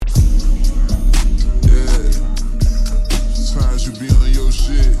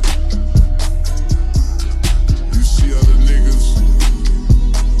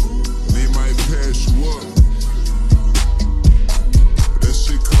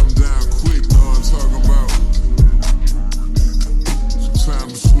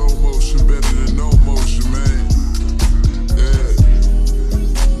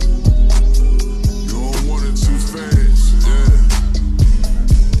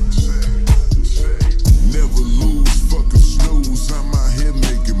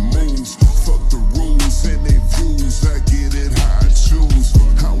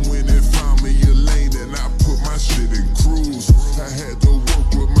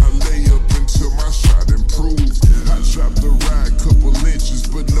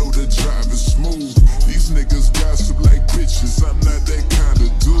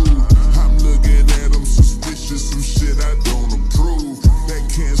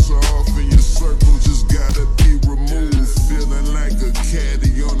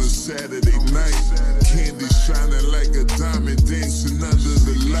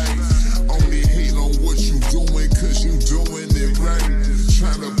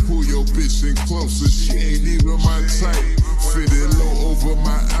your bitch in closer, she ain't even my type. Fitting low over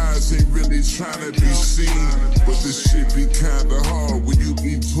my eyes, ain't really tryna be seen. But this shit be kinda hard when you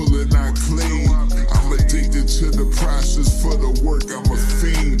be pulling out clean. I'm addicted to the process, for the work I'm a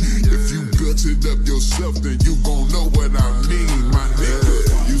fiend. If you built it up yourself, then you gon' know what I mean, my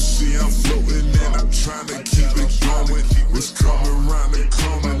nigga. You see I'm floating and I'm tryna keep it going. What's coming round the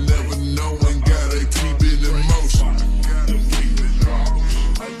corner, never knowing, gotta keep it in motion.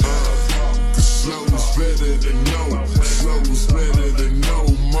 Slow's better than no, slow's better than no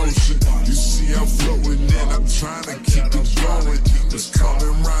motion. You see I'm floating and I'm trying to keep it going. It's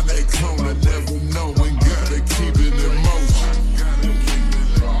coming round that corner, never knowing, gotta keep it in motion.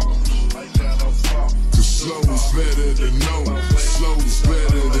 Cause slow's better than no, slow's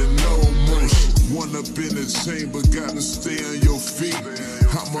better than no motion. One up in the chamber, gotta stay on your feet.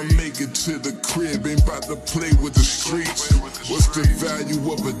 I'ma make it to the crib, ain't about to play with the streets. What's the value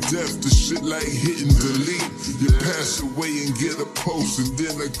of a death? The shit like hitting delete. You pass away and get a post and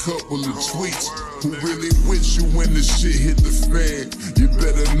then a couple of tweets. Who really with you when the shit hit the fan? You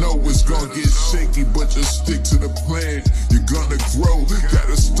better know it's gonna get shaky, but just stick to the plan. You're gonna grow,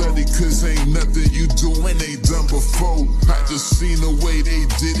 gotta study, cause ain't nothing you doing ain't done before. I just seen the way they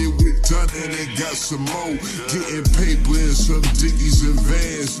did it with Dun and they got some more. Getting paper in some Dickies and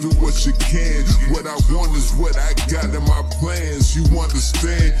Vans, do what you can. What I want is what I got in my plans. You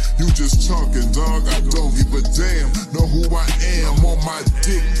understand? You just talking, dog, I don't give a damn. Know who I am, on my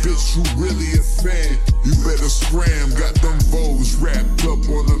dick, bitch, you really a fan. You better scram, got them bows wrapped up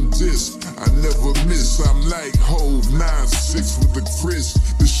on them discs. I never miss, I'm like Hove, 9-6 with the Chris.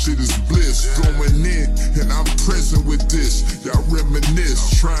 This shit is bliss, going in, and I'm present with this. Y'all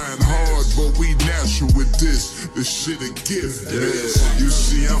reminisce, trying hard, but we natural with this. This shit a gift, yeah. You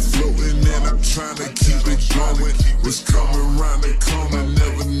see I'm floating and I'm trying to keep it going. What's coming round the corner,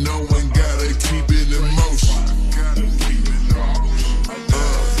 never knowing, gotta keep it in motion.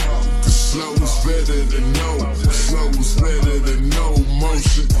 Slow's better than no, slow's better than no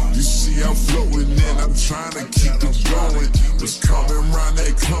motion. You see I'm floating and I'm trying to keep it going. What's coming round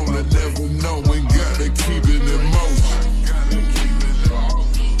that corner, never knowing, gotta keep it in motion.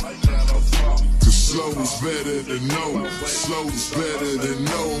 Cause slow's better than no, slow's better